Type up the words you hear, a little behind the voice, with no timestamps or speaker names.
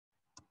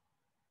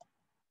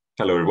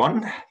Hello,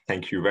 everyone.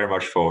 Thank you very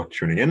much for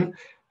tuning in.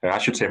 I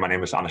should say my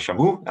name is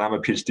Charmouh, and I'm a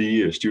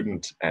PhD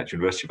student at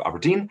University of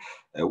Aberdeen,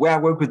 where I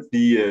work with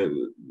the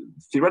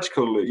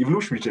theoretical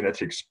evolutionary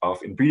genetics of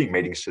inbreeding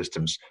mating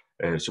systems.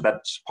 So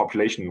that's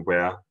populations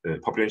where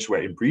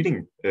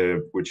inbreeding,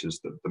 which is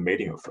the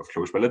mating of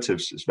close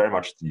relatives, is very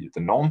much the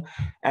norm.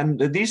 And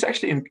these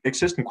actually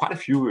exist in quite a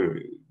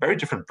few very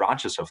different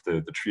branches of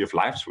the tree of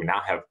life. So we now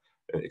have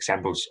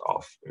examples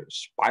of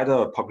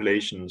spider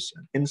populations,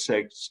 and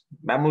insects,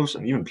 mammals,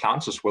 and even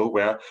plants as well,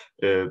 where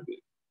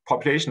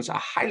populations are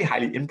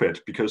highly inbred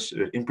because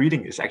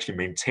inbreeding is actually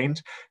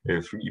maintained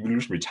through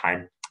evolutionary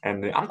time.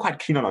 And I'm quite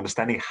keen on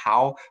understanding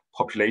how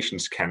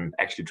populations can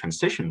actually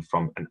transition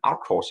from an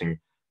outcrossing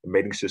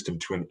mating system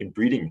to an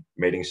inbreeding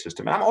mating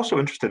system. And I'm also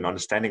interested in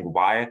understanding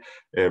why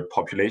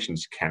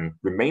populations can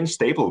remain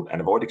stable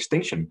and avoid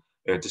extinction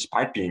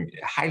despite being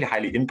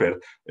highly inbred.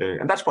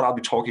 And that's what I'll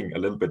be talking a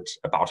little bit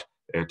about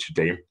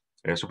today.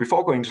 So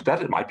before going to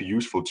that, it might be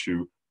useful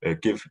to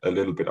give a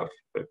little bit of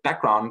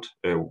background.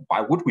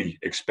 Why would we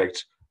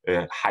expect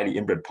highly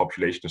inbred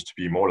populations to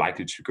be more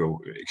likely to go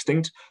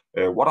extinct?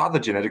 What are the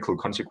genetical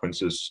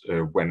consequences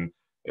when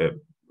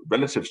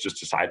relatives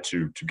just decide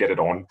to get it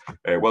on?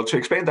 Well, to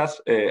explain that,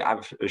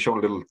 I've shown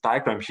a little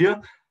diagram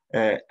here.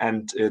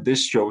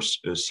 This shows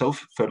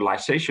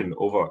self-fertilization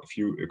over a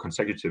few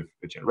consecutive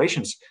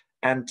generations.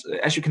 And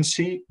as you can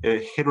see,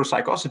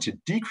 heterozygosity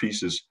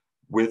decreases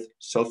with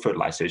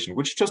self-fertilization,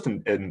 which is just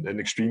an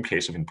extreme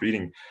case of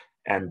inbreeding.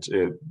 And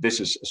this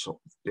is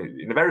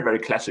in a very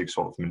classic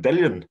sort of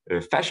Mendelian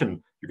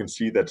fashion. You can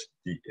see that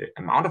the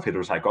amount of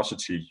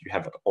heterozygosity you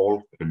have at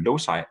all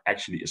loci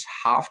actually is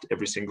halved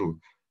every single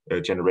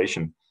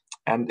generation.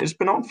 And it's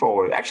been on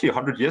for actually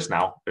 100 years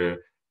now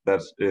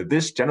that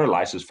this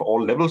generalizes for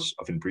all levels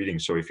of inbreeding.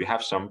 So if you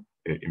have some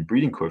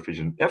inbreeding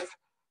coefficient F,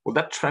 well,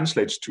 that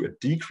translates to a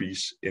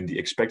decrease in the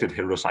expected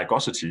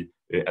heterozygosity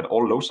at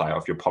all loci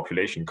of your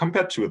population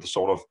compared to the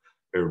sort of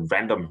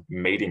random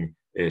mating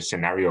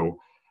scenario.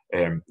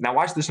 Now,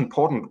 why is this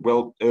important?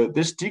 Well,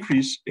 this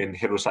decrease in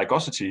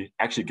heterozygosity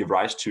actually gives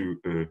rise to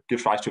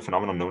a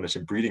phenomenon known as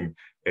inbreeding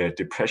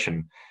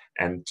depression.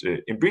 And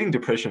inbreeding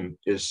depression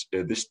is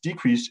this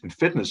decrease in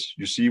fitness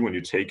you see when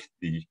you take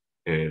the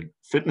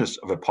fitness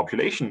of a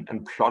population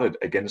and plot it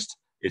against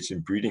its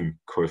inbreeding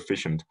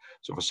coefficient.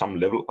 So for some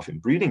level of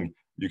inbreeding,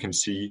 you can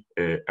see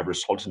a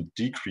resultant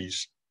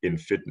decrease in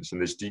fitness.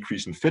 And this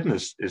decrease in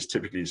fitness is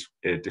typically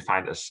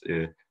defined as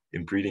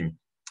inbreeding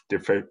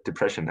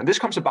depression. And this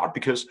comes about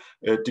because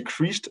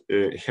decreased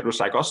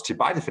heterozygosity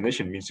by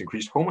definition means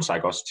increased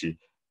homozygosity.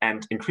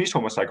 And increased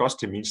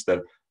homozygosity means that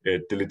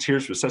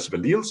deleterious recessive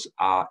alleles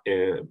are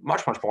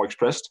much more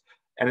expressed.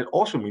 And it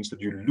also means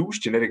that you lose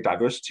genetic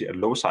diversity at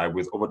loci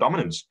with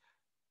overdominance.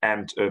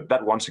 And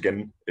that once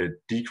again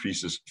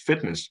decreases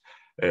fitness.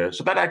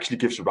 So that actually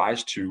gives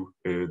rise to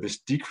this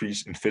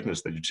decrease in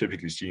fitness that you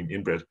typically see in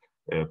inbred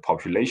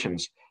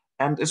populations.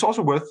 And it's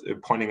also worth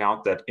pointing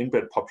out that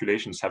inbred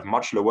populations have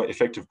much lower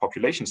effective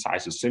population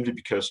sizes simply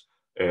because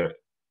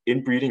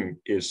inbreeding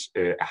is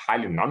a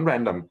highly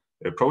non-random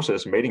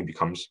process. Mating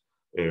becomes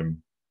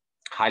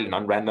highly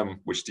non-random,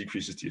 which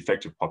decreases the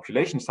effective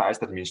population size.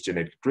 That means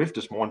genetic drift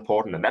is more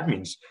important, and that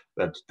means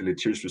that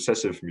deleterious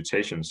recessive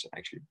mutations,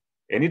 actually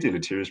any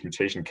deleterious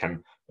mutation,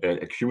 can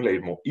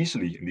accumulate more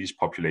easily in these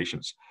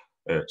populations.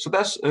 So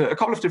there's a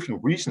couple of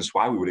different reasons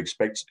why we would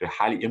expect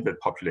highly inbred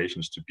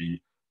populations to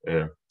be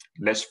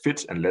less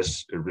fit and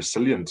less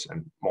resilient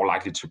and more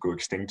likely to go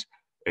extinct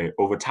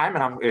over time.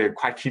 And I'm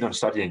quite keen on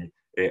studying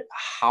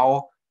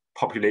how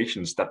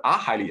populations that are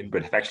highly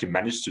inbred have actually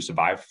managed to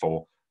survive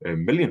for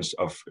millions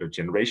of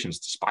generations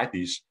despite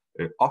these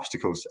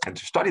obstacles. And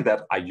to study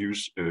that, I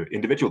use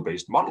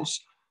individual-based models.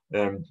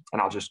 And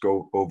I'll just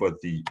go over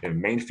the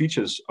main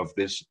features of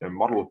this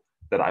model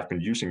that I've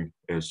been using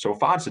so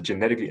far. It's a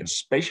genetically and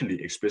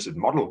spatially explicit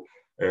model.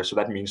 So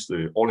that means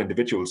all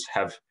individuals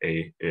have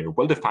a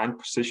well-defined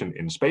position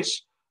in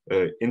space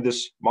in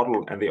this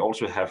model, and they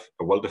also have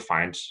a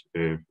well-defined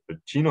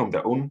genome,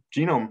 their own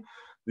genome.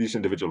 These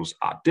individuals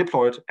are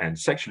diploid and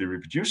sexually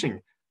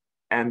reproducing,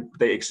 and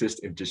they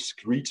exist in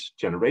discrete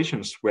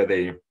generations where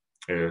they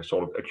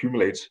sort of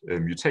accumulate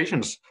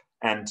mutations.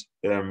 And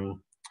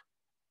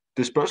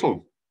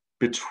dispersal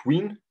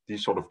between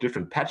these sort of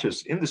different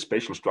patches in the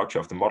spatial structure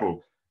of the model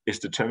is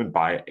determined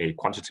by a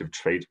quantitative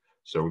trait.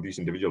 So these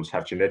individuals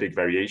have genetic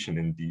variation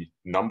in the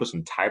numbers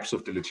and types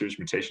of deleterious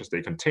mutations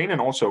they contain, and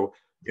also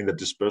in the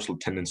dispersal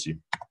tendency.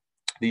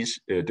 These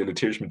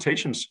deleterious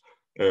mutations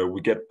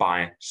we get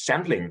by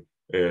sampling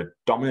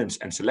dominance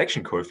and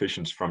selection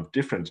coefficients from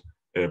different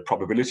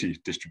probability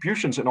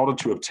distributions in order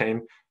to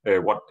obtain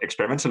what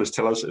experimentalists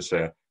tell us is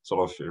a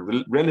sort of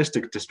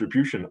realistic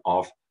distribution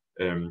of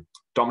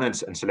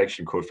dominance and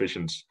selection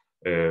coefficients,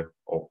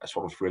 or a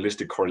sort of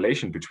realistic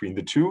correlation between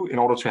the two, in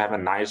order to have a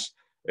nice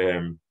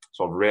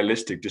sort of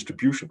realistic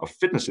distribution of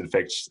fitness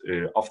effects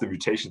of the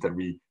mutations that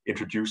we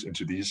introduce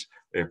into these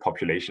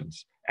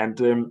populations. And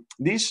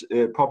these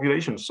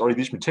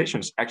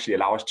mutations actually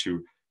allow us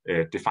to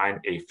define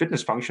a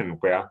fitness function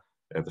where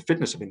the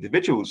fitness of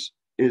individuals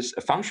is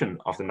a function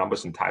of the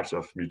numbers and types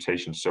of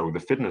mutations. So the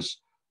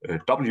fitness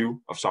W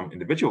of some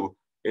individual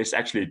is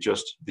actually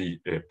just the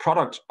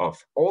product of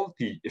all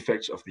the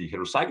effects of the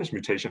heterozygous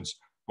mutations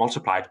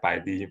multiplied by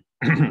the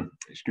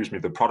excuse me,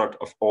 the product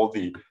of all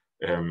the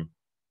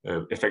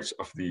effects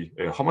of the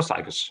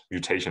homozygous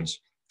mutations.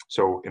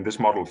 So in this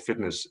model,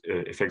 fitness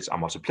effects are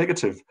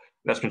multiplicative.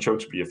 That's been shown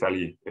to be a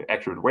fairly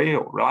accurate way,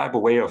 or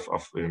reliable way of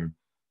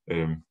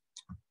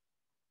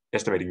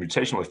estimating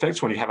mutational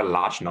effects when you have a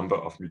large number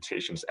of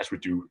mutations, as we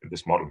do in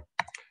this model.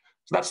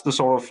 So that's the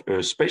sort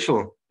of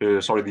spatial,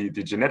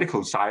 the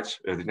genetical side,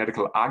 the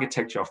genetical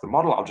architecture of the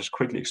model. I'll just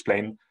quickly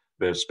explain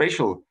the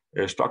spatial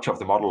structure of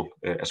the model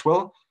as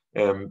well.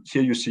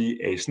 Here you see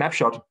a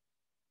snapshot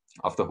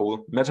of the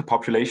whole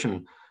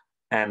metapopulation,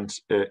 and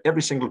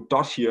every single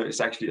dot here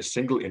is actually a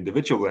single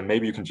individual, and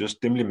maybe you can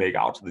just dimly make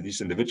out that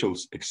these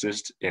individuals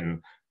exist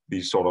in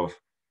these sort of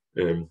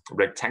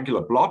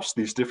rectangular blobs,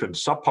 these different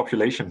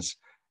subpopulations,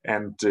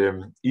 and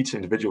each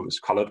individual is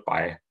colored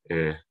by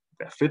their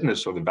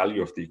fitness, or the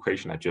value of the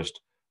equation I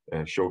just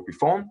showed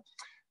before.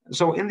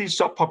 So in these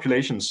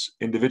subpopulations,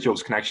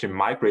 individuals can actually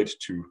migrate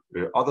to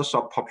other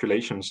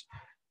subpopulations.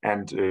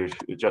 And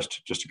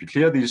just to be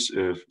clear, these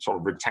sort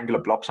of rectangular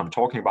blobs I'm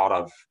talking about,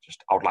 I've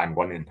just outlined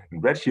one in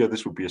red here.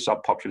 This would be a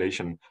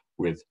subpopulation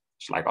with,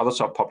 like other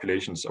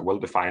subpopulations, a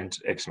well-defined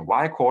X and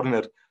Y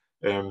coordinate.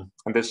 And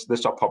this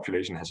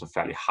subpopulation has a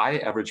fairly high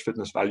average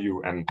fitness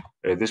value. And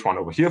this one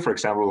over here, for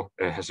example,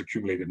 has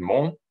accumulated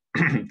more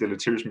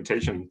deleterious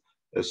mutation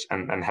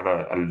and have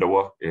a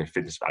lower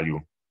fitness value.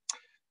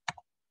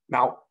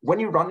 Now, when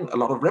you run a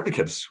lot of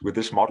replicates with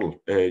this model,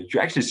 you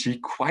actually see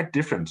quite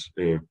different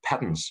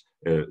patterns.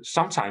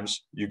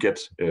 Sometimes you get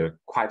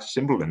quite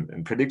simple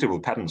and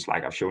predictable patterns,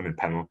 like I've shown in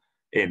panel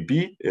A and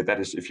B. That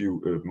is, if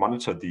you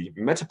monitor the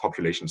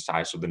metapopulation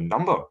size, so the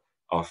number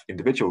of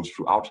individuals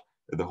throughout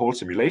the whole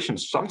simulation.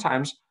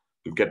 Sometimes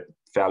you get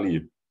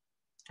fairly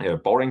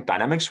boring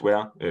dynamics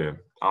where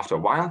after a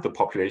while, the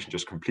population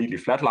just completely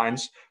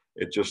flatlines.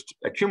 It just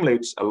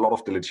accumulates a lot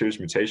of deleterious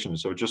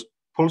mutations. So it just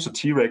pulls a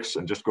T-Rex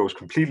and just goes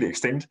completely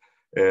extinct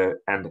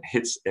and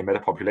hits a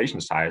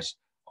metapopulation size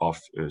of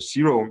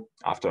 0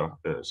 after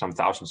some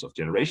thousands of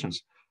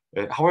generations.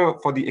 However,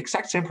 for the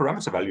exact same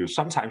parameter value,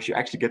 sometimes you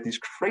actually get these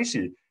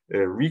crazy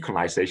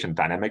recolonization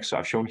dynamics. So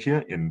I've shown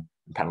here in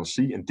panel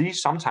C and D,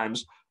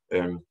 sometimes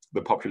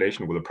the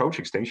population will approach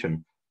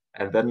extinction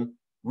and then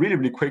really,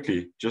 really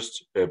quickly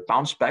just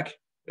bounce back.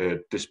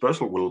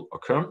 Dispersal will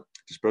occur.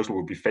 Dispersal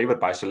will be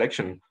favored by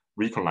selection.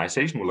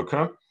 Recolonization will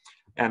occur,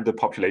 and the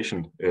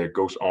population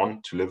goes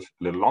on to live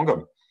a little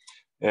longer.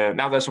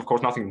 Now, there's of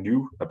course nothing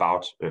new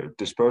about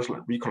dispersal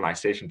and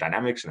recolonization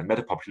dynamics in a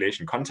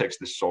metapopulation context.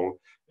 This is all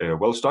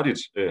well studied.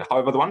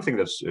 However, the one thing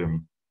that's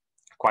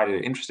quite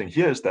interesting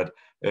here is that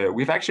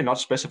we've actually not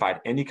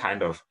specified any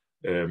kind of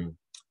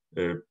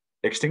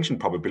extinction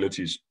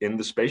probabilities in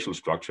the spatial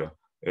structure.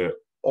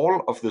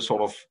 All of the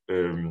sort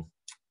of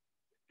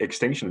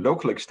extinction,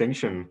 local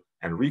extinction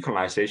and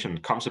recolonization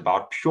comes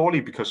about purely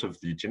because of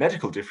the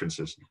genetical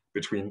differences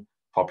between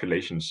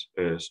populations,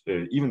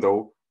 even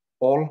though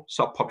all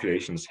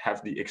subpopulations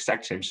have the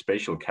exact same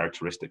spatial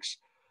characteristics.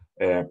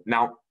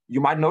 Now,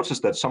 you might notice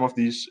that some of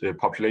these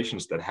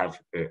populations that have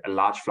a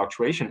large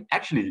fluctuation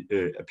actually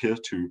appear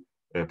to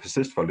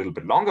persist for a little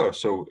bit longer.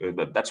 So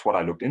that's what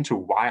I looked into.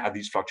 Why are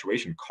these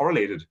fluctuations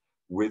correlated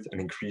with an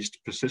increased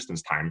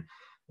persistence time?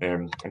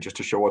 And just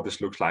to show what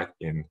this looks like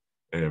in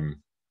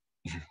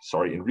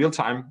in real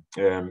time,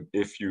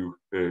 if you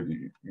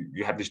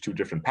have these two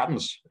different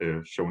patterns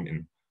shown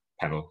in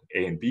panel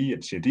A and B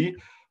and C and D.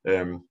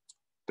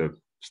 The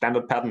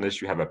standard pattern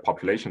is you have a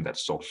population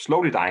that's sort of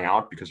slowly dying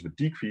out because of a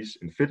decrease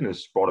in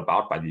fitness brought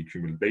about by the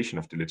accumulation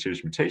of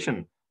deleterious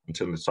mutation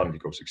until it suddenly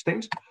goes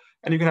extinct.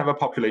 And you can have a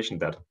population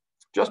that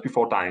just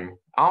before dying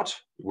out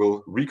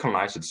will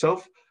recolonize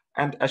itself.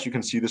 And as you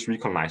can see, this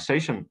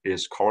recolonization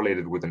is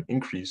correlated with an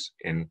increase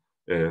in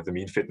the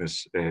mean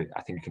fitness.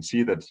 I think you can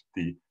see that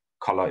the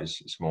color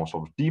is more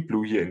sort of deep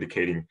blue here,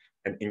 indicating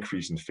an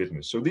increase in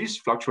fitness. So these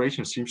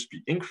fluctuations seem to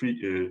be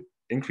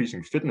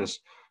increasing fitness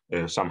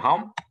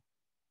somehow.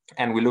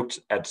 And we looked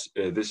at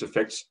this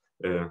effect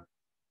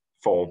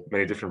for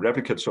many different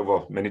replicates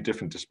over many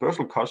different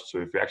dispersal costs. So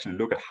if we actually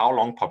look at how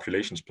long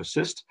populations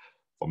persist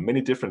for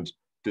many different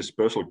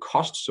dispersal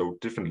costs, so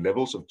different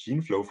levels of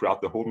gene flow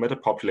throughout the whole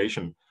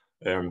metapopulation,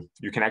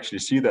 you can actually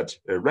see that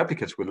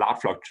replicates with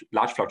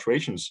large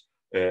fluctuations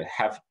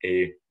have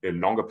a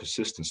longer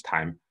persistence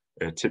time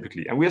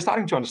typically. And we are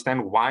starting to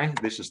understand why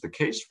this is the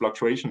case.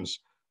 Fluctuations,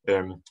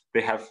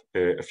 they have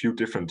a few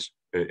different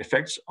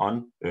effects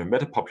on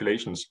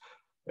metapopulations.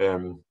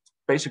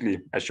 Basically,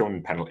 as shown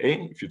in panel A,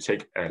 if you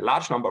take a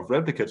large number of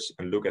replicates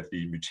and look at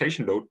the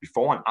mutation load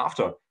before and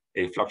after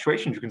a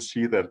fluctuation, you can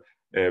see that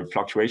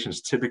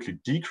fluctuations typically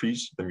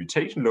decrease the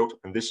mutation load,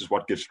 and this is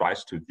what gives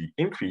rise to the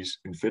increase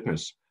in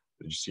fitness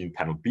that you see in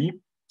panel B,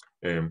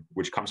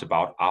 which comes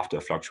about after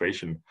a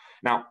fluctuation.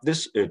 Now,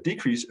 this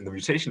decrease in the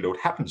mutation load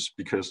happens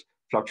because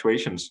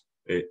fluctuations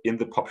in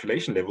the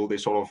population level, they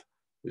sort of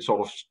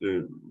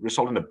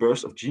result in a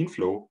burst of gene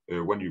flow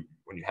when you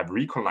when you have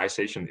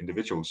recolonization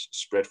individuals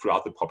spread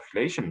throughout the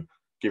population,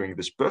 giving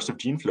this burst of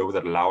gene flow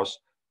that allows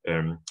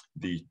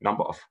the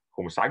number of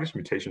homozygous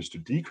mutations to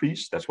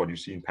decrease. That's what you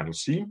see in panel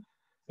C.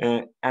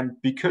 And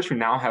because we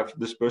now have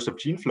this burst of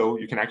gene flow,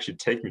 you can actually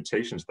take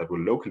mutations that were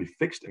locally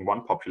fixed in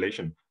one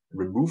population,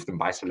 remove them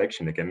by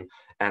selection again.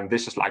 And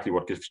this is likely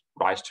what gives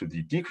rise to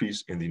the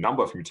decrease in the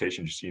number of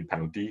mutations you see in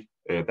panel D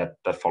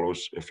that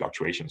follows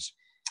fluctuations.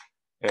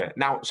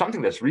 Now,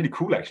 something that's really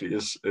cool actually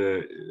is,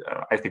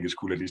 I think is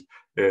cool at least,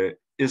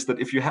 is that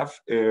if you have,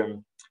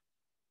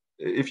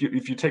 if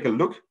you take a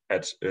look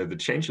at the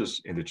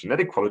changes in the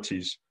genetic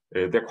qualities,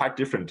 they're quite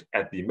different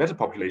at the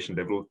metapopulation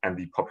level and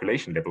the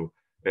population level.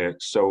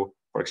 So,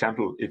 for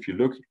example, if you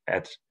look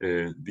at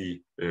the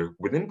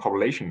within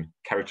population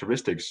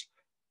characteristics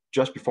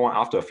just before and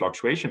after a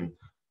fluctuation,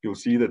 you'll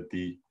see that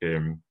the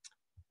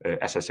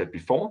as I said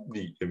before,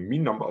 the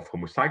mean number of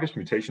homozygous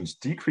mutations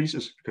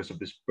decreases because of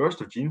this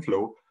burst of gene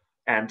flow,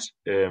 and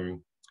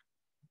the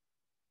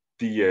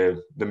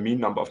mean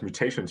number of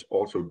mutations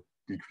also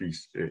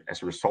decrease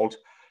as a result.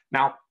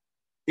 Now,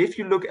 if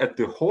you look at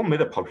the whole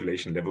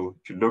metapopulation level,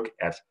 if you look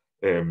at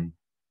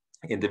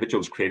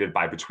individuals created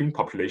by between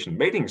population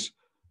matings,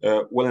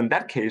 well, in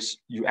that case,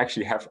 you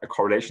actually have a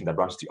correlation that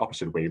runs the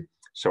opposite way.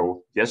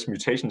 So yes,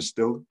 mutations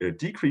still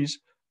decrease,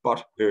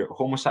 but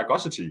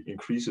homozygosity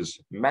increases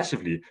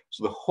massively.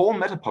 So the whole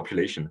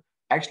metapopulation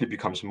actually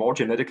becomes more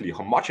genetically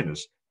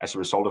homogeneous as a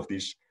result of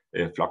these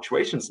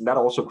fluctuations. And that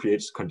also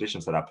creates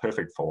conditions that are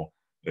perfect for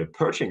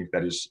purging,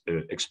 that is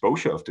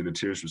exposure of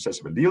deleterious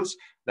recessive alleles,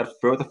 that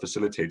further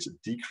facilitates a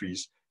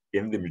decrease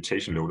in the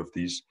mutation load of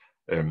these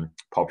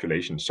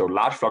populations. So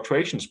large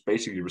fluctuations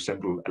basically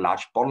resemble a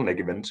large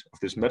bottleneck event of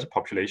this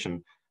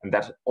metapopulation, and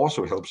that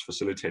also helps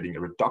facilitating a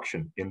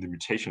reduction in the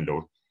mutation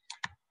load.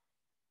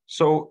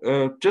 So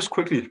just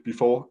quickly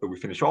before we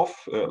finish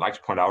off, I'd like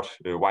to point out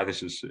why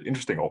this is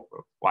interesting, or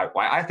why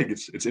I think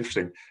it's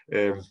interesting,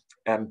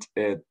 and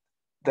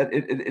that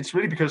it's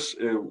really because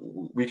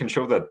we can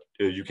show that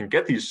you can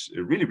get these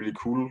really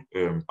cool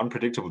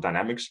unpredictable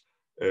dynamics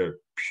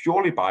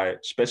purely by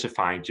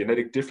specifying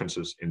genetic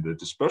differences in the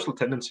dispersal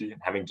tendency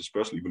and having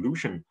dispersal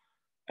evolution,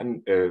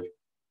 and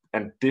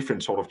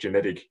different sort of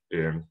genetic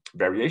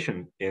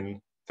variation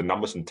in the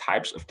numbers and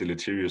types of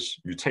deleterious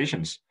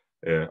mutations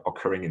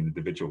occurring in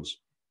individuals.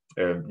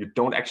 You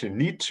don't actually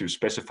need to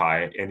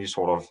specify any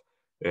sort of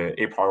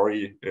a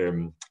priori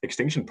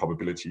extinction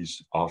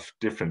probabilities of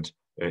different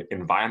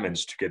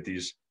environments to get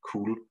these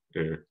cool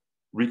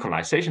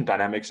recolonization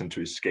dynamics and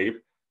to escape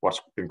what's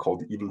been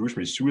called the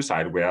evolutionary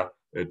suicide, where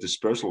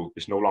dispersal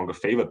is no longer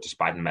favored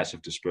despite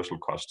massive dispersal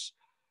costs.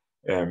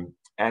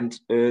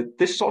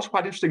 This is also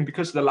quite interesting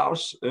because it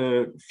allows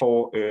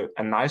for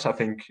a nice, I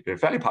think,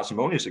 fairly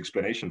parsimonious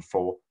explanation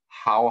for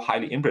how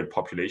highly inbred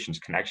populations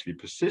can actually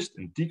persist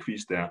and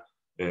decrease their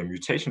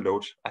mutation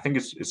load. I think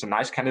it's a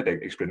nice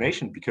candidate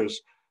explanation because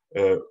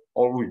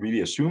all we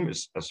really assume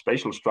is a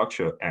spatial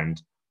structure and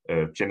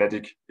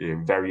genetic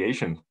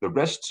variation. The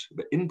rest,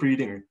 the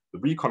inbreeding, the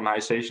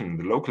recolonization,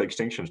 the local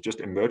extinctions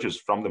just emerges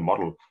from the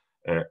model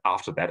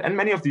after that. And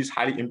many of these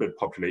highly inbred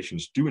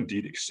populations do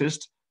indeed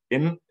exist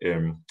in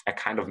a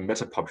kind of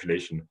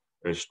metapopulation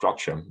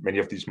structure. Many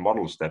of these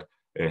models that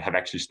have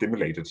actually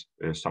stimulated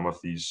some of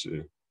these,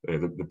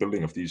 the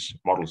building of these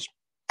models.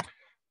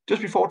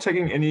 Just before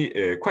taking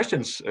any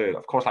questions,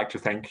 of course, I'd like to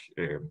thank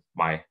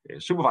my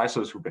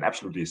supervisors who've been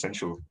absolutely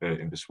essential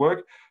in this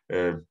work.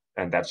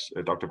 And that's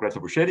Dr. Greta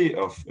Buschetti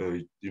of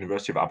the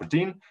University of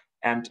Aberdeen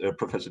and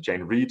Professor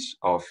Jane Reed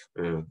of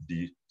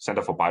the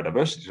Center for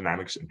Biodiversity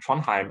Dynamics in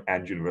Trondheim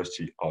and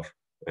University of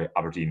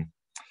Aberdeen.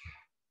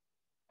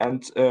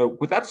 And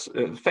with that,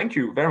 thank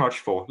you very much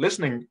for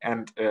listening,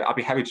 and I'll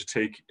be happy to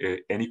take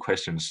any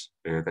questions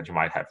that you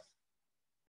might have.